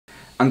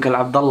Uncle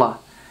Abdullah,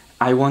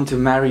 I want to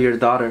marry your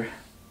daughter.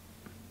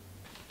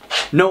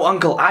 No,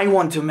 Uncle, I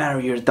want to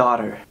marry your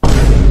daughter.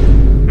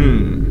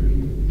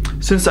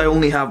 Since I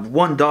only have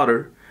one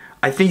daughter,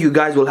 I think you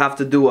guys will have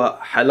to do a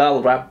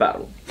halal rap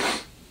battle.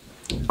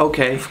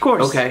 Okay. Of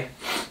course. Okay.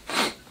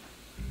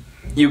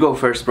 You go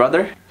first,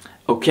 brother.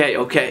 Okay.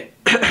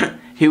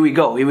 Here we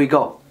go.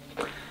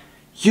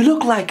 You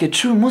look like a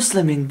true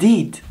Muslim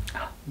indeed,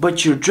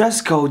 but your dress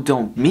code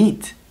don't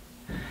meet.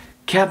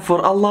 Cap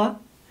for Allah,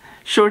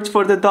 shorts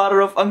for the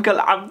daughter of Uncle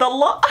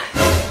Abdullah.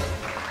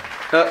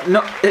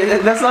 No,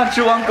 that's not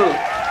true, Uncle.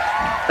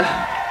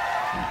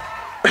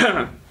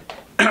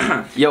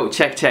 Yo,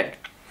 check.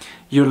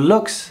 Your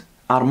looks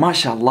are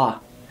mashallah.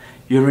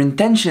 Your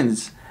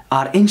intentions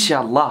are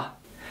inshallah.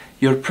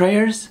 Your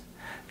prayers,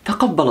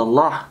 taqabbal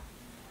Allah.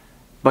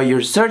 But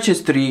your search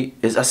history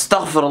is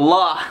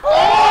astaghfirullah.